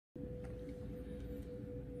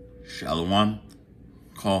Shalom,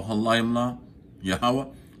 Kol Halayimla, Yahweh,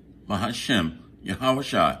 Bahashem, Yahweh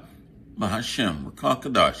Shai, Bahashem,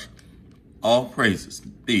 Rakakadash. All praises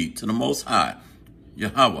be to the Most High,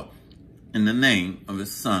 Yahweh, in the name of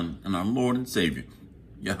His Son and our Lord and Savior,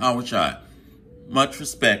 Yahweh Shai. Much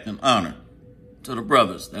respect and honor to the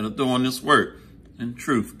brothers that are doing this work in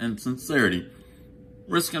truth and sincerity,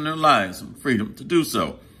 risking their lives and freedom to do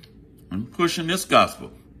so, and pushing this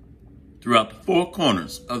gospel throughout the four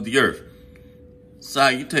corners of the earth.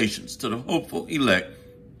 Salutations to the hopeful elect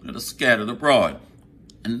that are scattered abroad,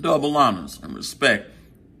 and double honors and respect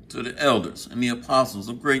to the elders and the apostles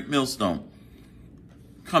of Great Millstone.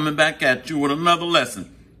 Coming back at you with another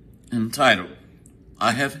lesson entitled,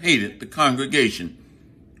 I Have Hated the Congregation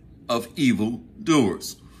of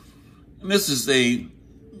Evildoers. And this is a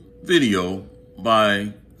video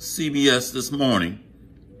by CBS this morning,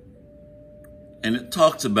 and it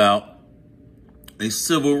talks about a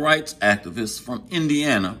civil rights activist from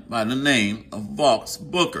Indiana by the name of Vox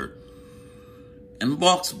Booker. And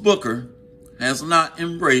Vox Booker has not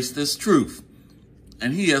embraced this truth,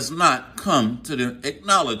 and he has not come to the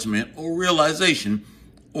acknowledgement or realization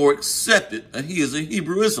or accepted that he is a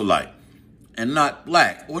Hebrew Israelite and not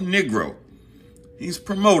black or Negro. He's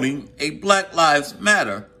promoting a Black Lives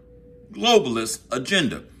Matter globalist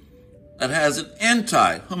agenda that has an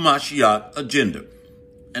anti-Hamashiach agenda,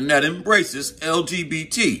 and that embraces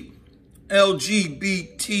LGBTQ,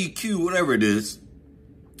 whatever it is.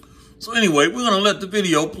 So anyway, we're going to let the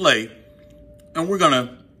video play, and we're going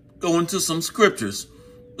to go into some scriptures.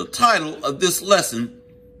 The title of this lesson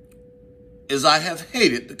is, I Have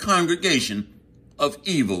Hated the Congregation of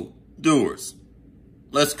Evildoers.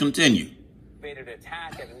 Let's continue.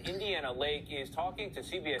 Attack at an Indiana lake is talking to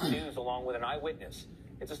CBS News along with an eyewitness.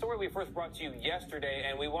 It's a story we first brought to you yesterday,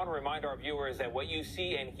 and we want to remind our viewers that what you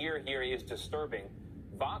see and hear here is disturbing.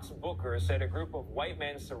 Vox Booker said a group of white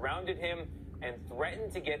men surrounded him and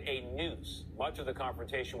threatened to get a noose. Much of the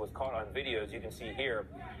confrontation was caught on video, as you can see here.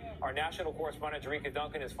 Our national correspondent, Jerika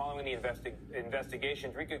Duncan, is following the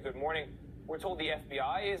investigation. Jerika, good morning. We're told the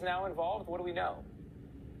FBI is now involved. What do we know?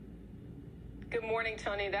 Good morning,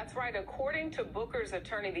 Tony. That's right. According to Booker's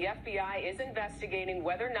attorney, the FBI is investigating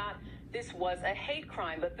whether or not this was a hate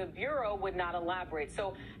crime, but the Bureau would not elaborate.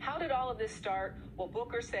 So how did all of this start? Well,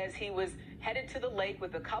 Booker says he was headed to the lake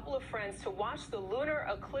with a couple of friends to watch the lunar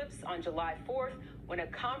eclipse on July 4th when a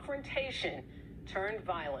confrontation turned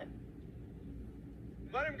violent.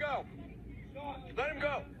 Let him go. Let him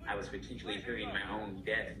go. I was potentially hearing my own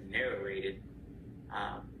death narrated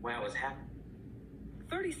while it was happening.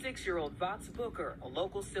 36-year-old Vox Booker, a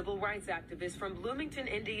local civil rights activist from Bloomington,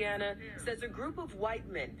 Indiana, says a group of white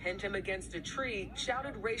men pinned him against a tree,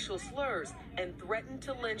 shouted racial slurs, and threatened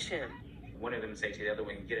to lynch him. One of them say to the other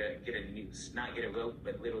one, get a noose. Not get a rope,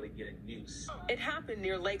 but literally get a noose. It happened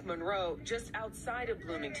near Lake Monroe, just outside of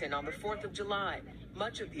Bloomington on the 4th of July.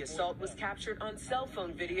 Much of the assault was captured on cell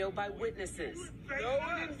phone video by witnesses. No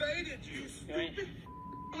one invaded you, stupid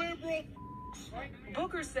liberal.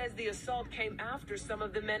 Booker says the assault came after some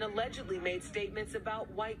of the men allegedly made statements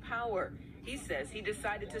about white power. He says he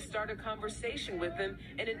decided to start a conversation with them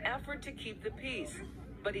in an effort to keep the peace.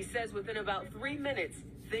 But he says within about 3 minutes,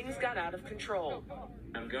 things got out of control.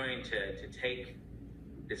 I'm going to take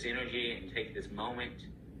this energy and take this moment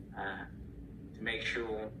to make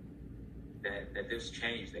sure that there's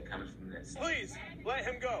change that comes from this. Please, let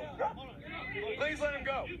him go. Please let him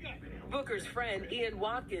go. Booker's friend, Ian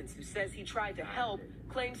Watkins, who says he tried to help,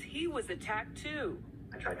 claims he was attacked too.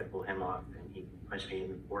 I tried to pull him off, and he punched me in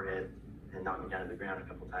the forehead and knocked me down to the ground a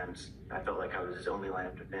couple times. I felt like I was his only line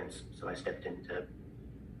of defense, so I stepped in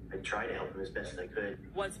I tried to help him as best as I could.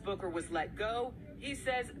 Once Booker was let go, he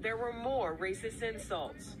says there were more racist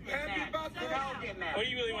insults. Happy about that? Oh,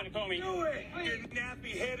 you really want to call me? Do it, you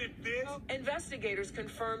nappy-headed bitch. Investigators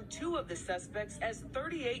confirmed 2 of the suspects as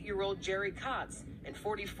 38-year-old Jerry Kotz and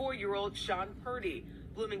 44-year-old Sean Purdy.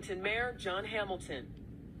 Bloomington Mayor John Hamilton.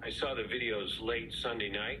 I saw the videos late Sunday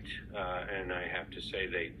night, and I have to say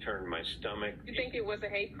they turned my stomach. You think it was a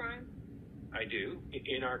hate crime? I do.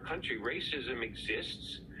 In our country, racism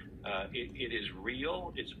exists. It is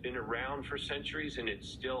real. It's been around for centuries, and it's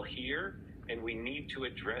still here, and we need to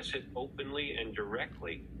address it openly and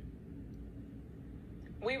directly.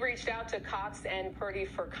 We reached out to Cox and Purdy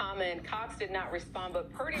for comment. Cox did not respond,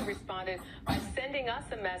 but Purdy responded by sending us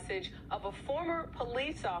a message of a former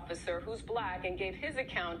police officer who's black and gave his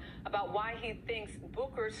account about why he thinks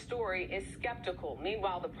Booker's story is skeptical.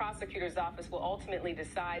 Meanwhile, the prosecutor's office will ultimately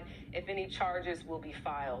decide if any charges will be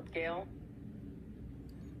filed. Gail?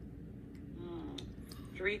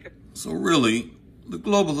 So really, the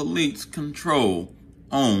global elites control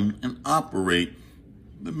own and operate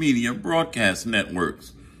the media broadcast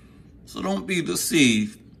networks. So don't be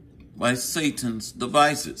deceived by Satan's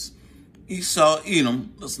devices. Esau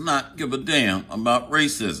Edom does not give a damn about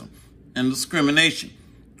racism and discrimination.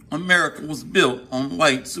 America was built on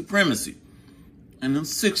white supremacy. And in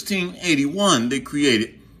 1681, they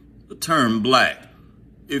created the term black.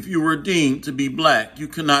 If you were deemed to be black, you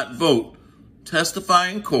cannot vote, testify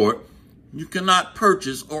in court, you cannot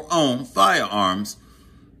purchase or own firearms,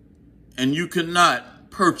 and you cannot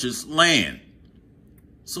purchase land.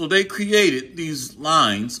 So they created these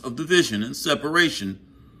lines of division and separation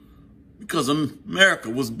because America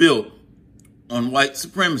was built on white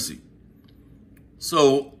supremacy.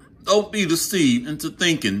 So don't be deceived into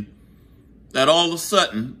thinking that all of a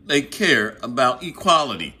sudden they care about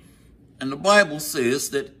equality. And the Bible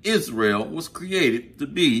says that Israel was created to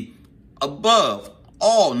be above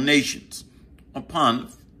all nations upon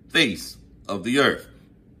the face of the earth,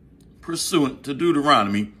 pursuant to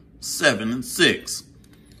Deuteronomy 7:6.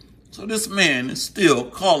 So this man is still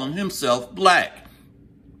calling himself black.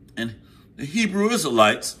 And the Hebrew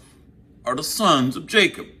Israelites are the sons of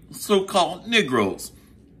Jacob, so-called Negroes,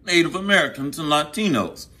 Native Americans, and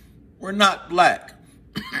Latinos. We're not black.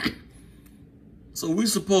 So we're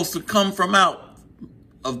supposed to come from out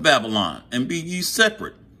of Babylon and be ye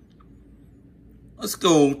separate. Let's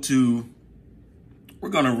go to, we're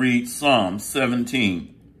going to read Psalm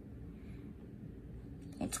 17.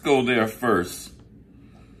 Let's go there first.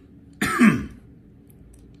 The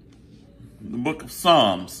book of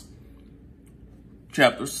Psalms,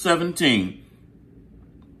 chapter 17,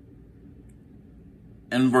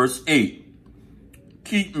 and verse 8.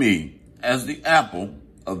 Keep me as the apple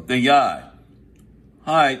of thy eye.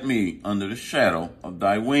 Hide me under the shadow of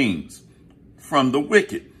thy wings, from the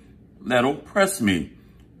wicked that oppress me,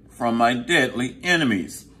 from my deadly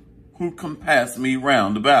enemies who compass me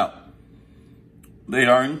round about. They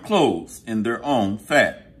are enclosed in their own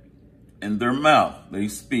fat. In their mouth they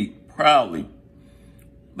speak proudly.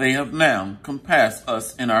 They have now compassed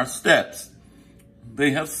us in our steps.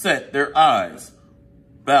 They have set their eyes,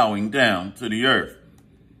 bowing down to the earth.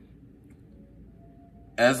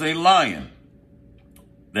 As a lion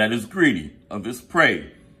that is greedy of his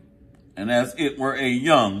prey, and as it were a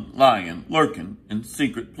young lion lurking in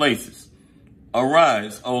secret places.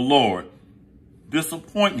 Arise, O Lord,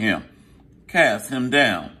 disappoint him, cast him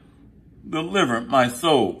down. Deliver my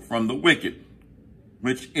soul from the wicked,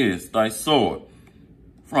 which is thy sword,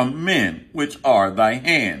 from men which are thy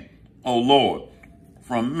hand, O Lord,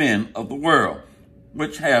 from men of the world,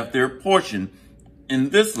 which have their portion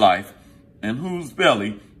in this life, and whose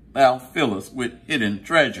belly thou fillest with hidden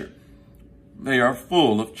treasure. They are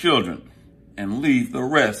full of children, and leave the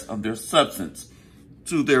rest of their substance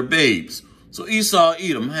to their babes. So Esau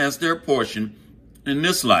Edom has their portion in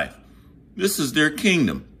this life. This is their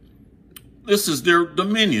kingdom. This is their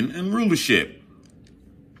dominion and rulership.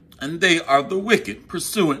 And they are the wicked,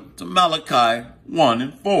 pursuant to Malachi 1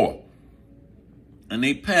 and 4. And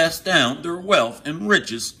they pass down their wealth and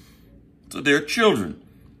riches to their children.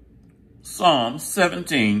 Psalm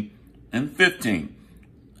 17 and 15.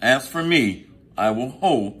 As for me, I will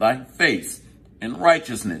hold thy face in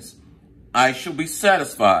righteousness. I shall be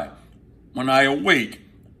satisfied when I awake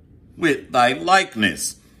with thy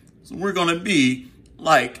likeness. So we're going to be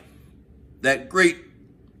like that great,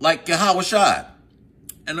 like Yahushua.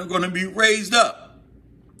 And they're going to be raised up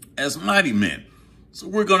as mighty men. So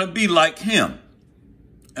we're going to be like him.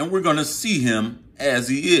 And we're going to see him as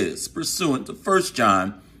he is, pursuant to 1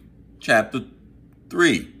 John chapter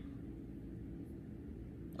 3.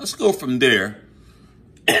 Let's go from there.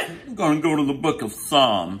 We're going to go to the book of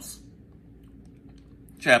Psalms,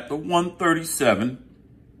 chapter 137.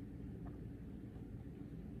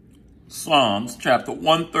 Psalms, chapter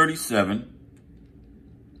 137.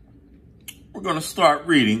 We're going to start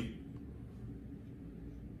reading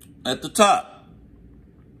at the top.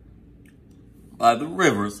 By the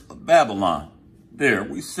rivers of Babylon, there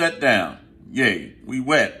we sat down, yea, we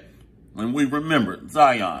wept, when we remembered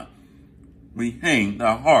Zion. We hanged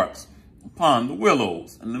our harps upon the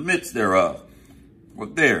willows in the midst thereof. For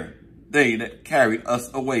there they that carried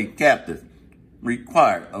us away captive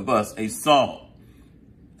required of us a song,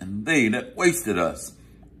 and they that wasted us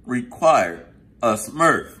required us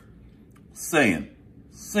mirth, saying,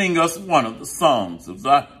 Sing us one of the songs of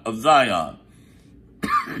Zion.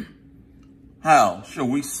 How shall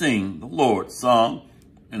we sing the Lord's song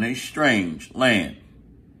in a strange land?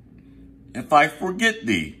 If I forget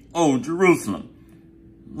thee, O Jerusalem,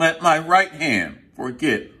 let my right hand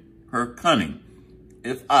forget her cunning.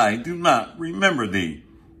 If I do not remember thee,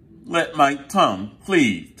 let my tongue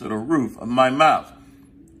cleave to the roof of my mouth.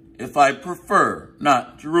 if I prefer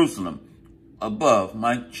not Jerusalem above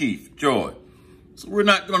my chief joy. So we're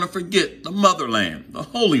not going to forget the motherland, the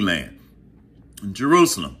Holy Land, in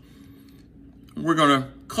Jerusalem. We're going to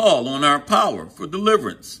call on our power for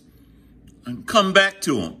deliverance and come back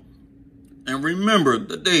to him and remember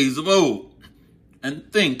the days of old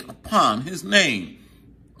and think upon his name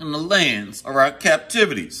in the lands of our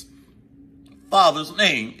captivities. Father's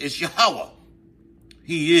name is Yahweh.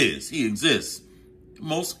 He exists, the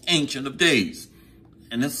most ancient of days.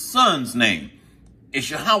 And his son's name is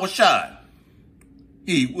Yahweh Shai.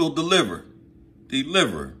 He will deliver,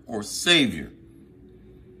 or savior.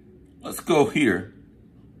 Let's go here.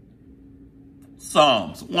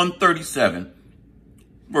 Psalms 137,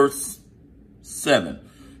 verse 7.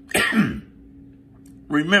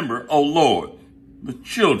 Remember, O Lord, the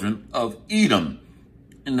children of Edom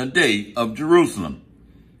in the day of Jerusalem,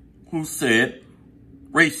 who said,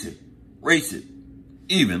 race it,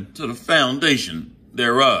 even to the foundation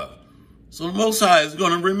thereof. So the Most High is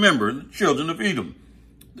going to remember the children of Edom.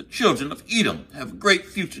 The children of Edom have great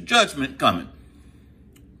future judgment coming.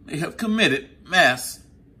 They have committed mass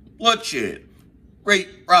bloodshed, great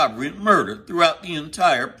robbery and murder throughout the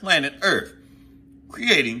entire planet Earth,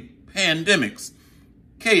 creating pandemics,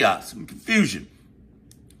 chaos and confusion,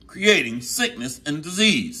 creating sickness and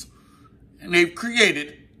disease. And they've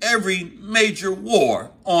created every major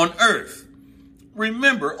war on earth.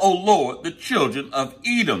 Remember, O Lord, the children of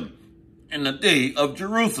Edom in the day of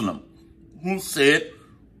Jerusalem, who said,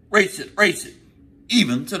 race it,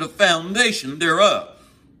 even to the foundation thereof.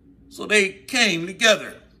 So they came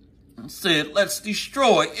together and said, let's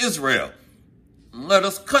destroy Israel. And let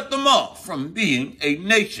us cut them off from being a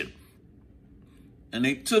nation. And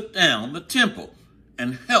they took down the temple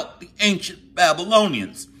and helped the ancient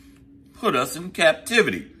Babylonians put us in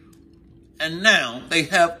captivity. And now they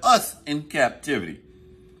have us in captivity.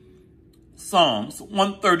 Psalms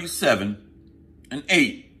 137 and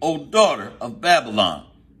 8. O daughter of Babylon,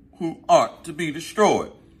 who art to be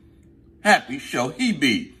destroyed, happy shall he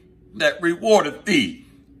be that rewardeth thee,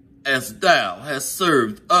 as thou hast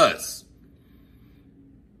served us.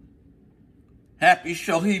 Happy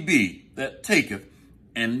shall he be that taketh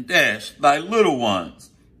and dash thy little ones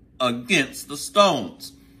against the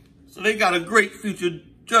stones. So they got a great future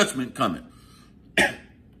judgment coming.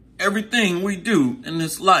 Everything we do in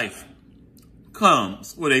this life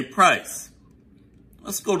comes with a price.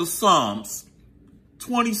 Let's go to Psalms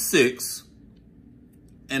 26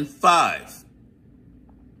 and 5.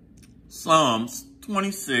 Psalms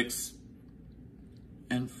 26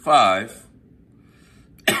 and 5.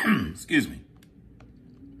 Excuse me.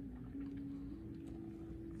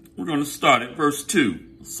 We're going to start at verse 2.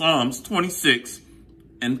 Psalms 26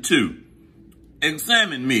 and 2.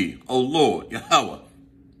 Examine me, O Lord, Yahweh,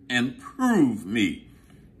 and prove me.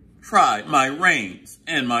 Try my reins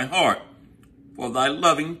and my heart, for thy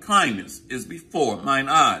loving kindness is before mine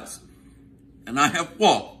eyes, and I have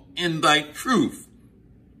walked in thy truth.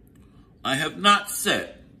 I have not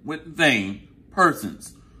sat with vain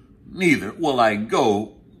persons, neither will I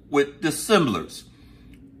go with dissemblers.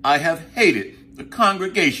 I have hated the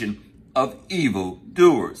congregation of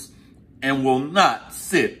evildoers, and will not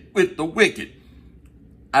sit with the wicked.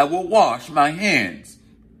 I will wash my hands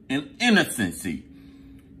in innocency.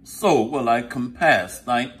 So will I compass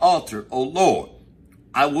thine altar, O Lord.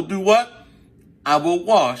 I will do what? I will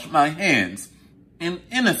wash my hands in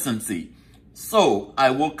innocency. So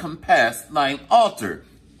I will compass thine altar,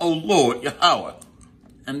 O Lord Yahweh.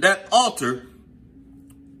 And that altar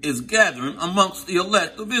is gathering amongst the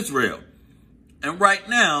elect of Israel. And right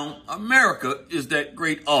now, America is that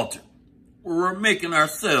great altar, where we're making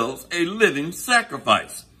ourselves a living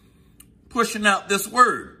sacrifice, pushing out this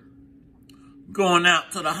word, going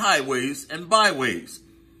out to the highways and byways,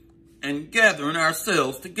 and gathering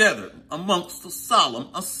ourselves together amongst the solemn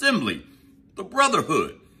assembly, the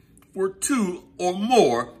brotherhood, where two or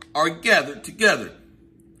more are gathered together.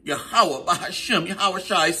 Yahweh Bahashem, Yahweh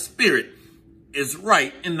Shai's spirit is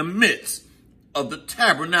right in the midst of the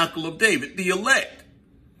tabernacle of David, the elect.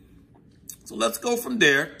 So let's go from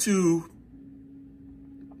there to,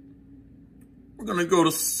 we're going to go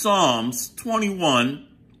to Psalms 21,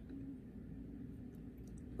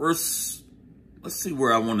 verse, let's see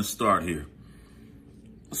where I want to start here.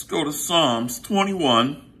 Let's go to Psalms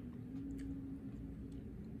 21,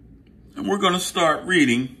 and we're going to start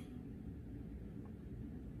reading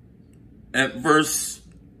at verse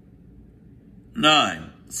 9.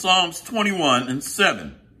 Psalms 21 and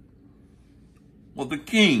 7. Well, the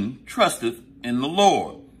king trusteth in the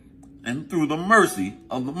Lord, and through the mercy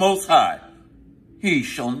of the Most High, he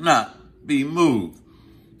shall not be moved.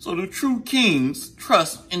 So the true kings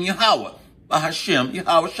trust in Yahweh, Bahashem,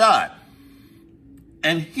 Yahweh Shai.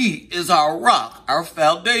 And he is our rock, our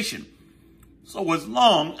foundation. So as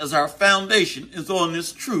long as our foundation is on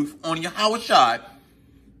this truth, on Yahweh Shai,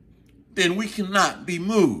 then we cannot be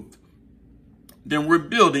moved. Then we're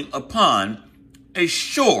building upon a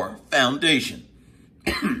sure foundation.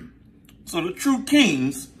 So the true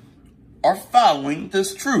kings are following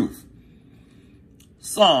this truth.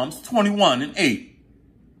 Psalms 21:8.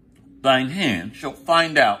 Thine hand shall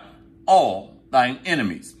find out all thine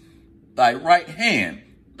enemies. Thy right hand,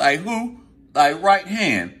 thy who? Thy right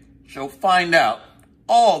hand shall find out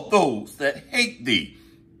all those that hate thee.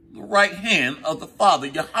 The right hand of the Father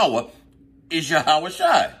Yahweh is Yahweh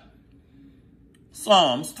Shai.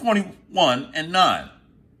 Psalms 21:9.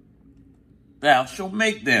 Thou shalt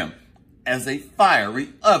make them as a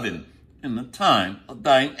fiery oven in the time of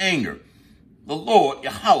thine anger. The Lord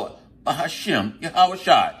Yahweh, Bahashem, Yahweh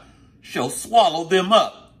Shai, shall swallow them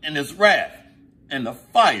up in his wrath, and the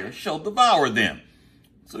fire shall devour them.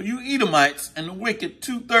 So you Edomites and the wicked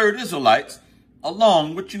 2/3 Israelites,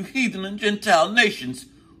 along with you heathen and Gentile nations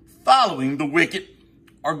following the wicked,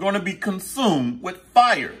 are going to be consumed with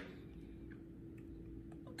fire.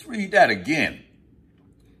 Let's read that again.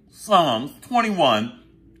 Psalms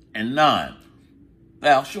 21:9.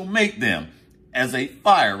 Thou shalt make them as a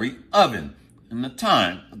fiery oven in the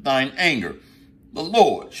time of thine anger. The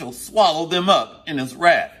Lord shall swallow them up in his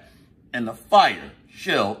wrath, and the fire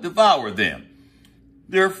shall devour them.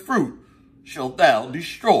 Their fruit shalt thou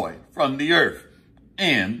destroy from the earth,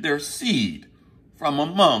 and their seed from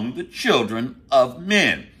among the children of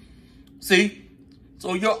men. See,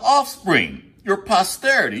 so your offspring, your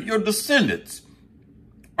posterity, your descendants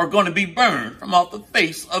are going to be burned from off the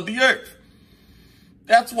face of the earth.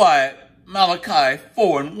 That's why Malachi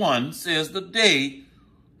 4:1 says the day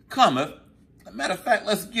cometh. As a matter of fact,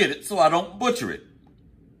 let's get it so I don't butcher it.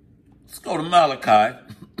 Let's go to Malachi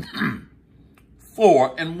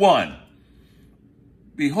 4:1.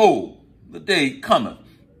 Behold, the day cometh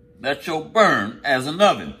that shall burn as an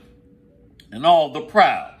oven, and all the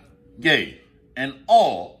proud, yea, and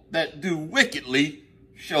all that do wickedly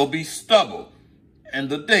shall be stubble, and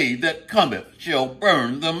the day that cometh shall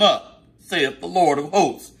burn them up, saith the Lord of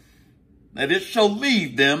hosts, that it shall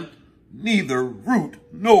leave them neither root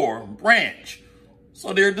nor branch.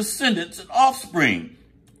 So their descendants and offspring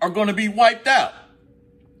are going to be wiped out.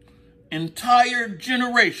 Entire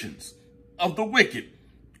generations of the wicked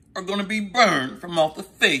are going to be burned from off the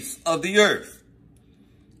face of the earth.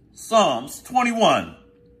 Psalms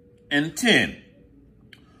 21:10.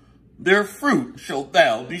 Their fruit shalt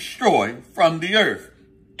thou destroy from the earth,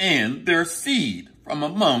 and their seed from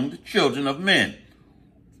among the children of men.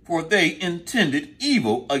 For they intended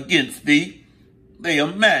evil against thee. They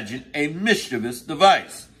imagine a mischievous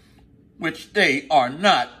device, which they are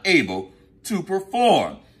not able to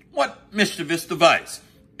perform. What mischievous device?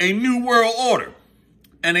 A new world order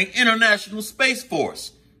and an international space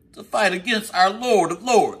force to fight against our Lord of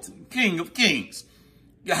Lords and King of Kings,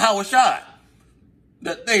 Yahweh Shai,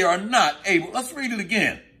 that they are not able. Let's read it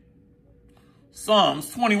again. Psalms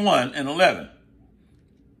 21:11.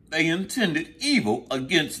 They intended evil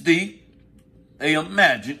against thee. They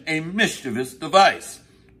imagine a mischievous device,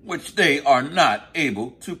 which they are not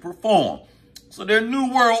able to perform. So their new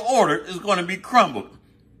world order is going to be crumbled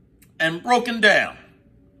and broken down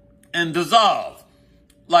and dissolved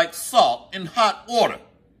like salt in hot water.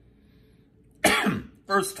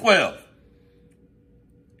 Verse 12.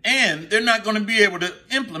 And they're not going to be able to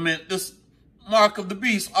implement this mark of the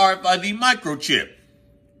beast RFID microchip.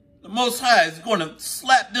 The Most High is going to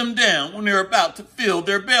slap them down when they're about to fill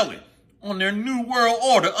their belly on their new world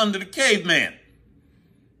order under the caveman.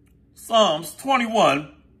 Psalms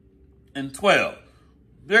 21:12.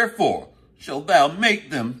 Therefore shalt thou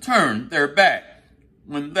make them turn their back,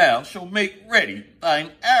 when thou shalt make ready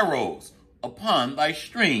thine arrows upon thy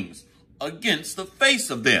strings against the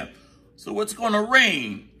face of them. So it's going to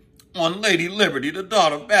rain on Lady Liberty, the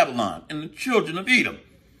daughter of Babylon, and the children of Edom,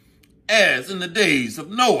 as in the days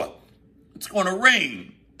of Noah. It's going to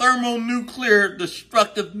rain thermonuclear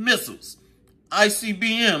destructive missiles,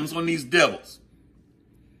 ICBMs, on these devils.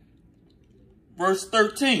 Verse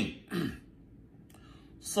 13.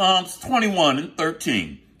 Psalms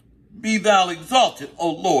 21:13. Be thou exalted,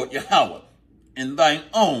 O Lord Yahweh, in thine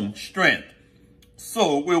own strength.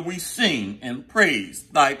 So will we sing and praise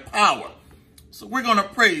thy power. So we're going to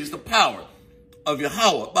praise the power of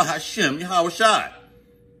Yahweh, Bahashem, Yahweh Shai.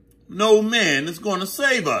 No man is going to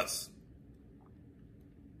save us.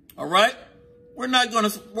 All right? We're not going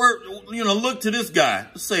to look to this guy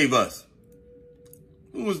to save us.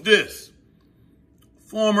 Who is this?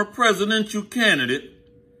 former presidential candidate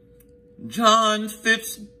John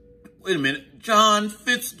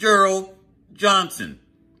Fitzgerald Johnson.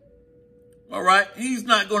 All right? He's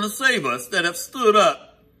not going to save us that have stood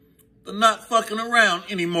up the not fucking around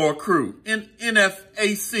anymore crew.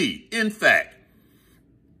 NFAC, in fact.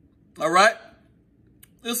 All right?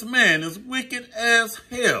 This man is wicked as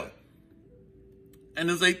hell and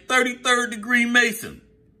is a 33rd degree Mason.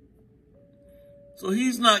 So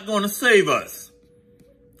he's not going to save us.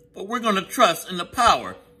 But we're going to trust in the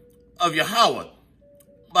power of Yahweh,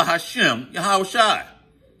 Bahashem, Yahushai.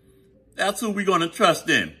 That's who we're going to trust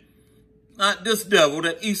in. Not this devil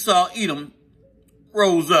that Esau Edom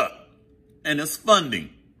rose up and is funding.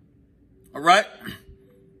 All right?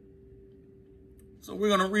 So we're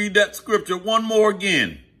going to read that scripture one more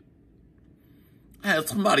again. I had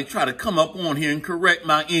somebody try to come up on here and correct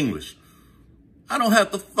my English. I don't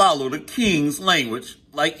have to follow the king's language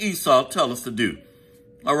like Esau tell us to do.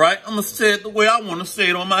 All right? I'm going to say it the way I want to say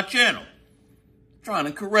it on my channel. Trying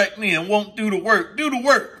to correct me and won't do the work. Do the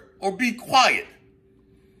work or be quiet.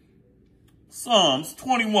 Psalms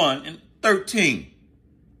 21:13.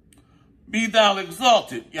 Be thou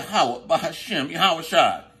exalted, Yahweh, Bahashem,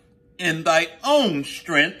 Yahushai, in thy own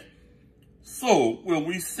strength, so will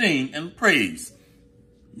we sing and praise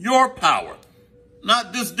your power.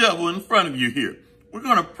 Not this devil in front of you here. We're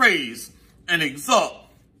going to praise and exalt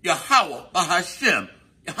Yahweh, Bahashem,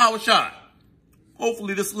 Yahushai.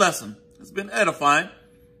 Hopefully this lesson has been edifying.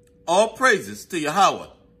 All praises to Yahweh,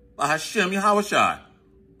 Bahashem, Yahushai,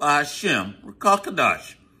 Bahashem,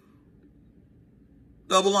 Rakakadash.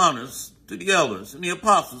 Double honors to the elders and the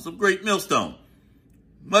apostles of Great Millstone.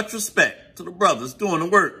 Much respect to the brothers doing the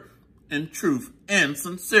work in truth and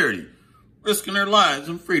sincerity, risking their lives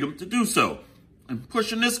and freedom to do so, and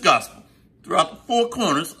pushing this gospel throughout the four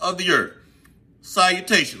corners of the earth.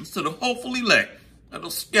 Salutations to the hopeful elect that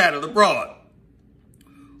are scattered abroad.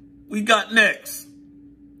 We got next.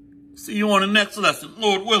 See you on the next lesson,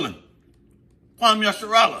 Lord willing. Kwam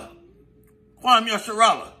Yasharala. Kwam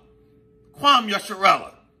Yasharala. Kwam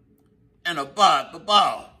Yasharala. And abide the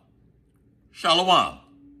bow. Shalom.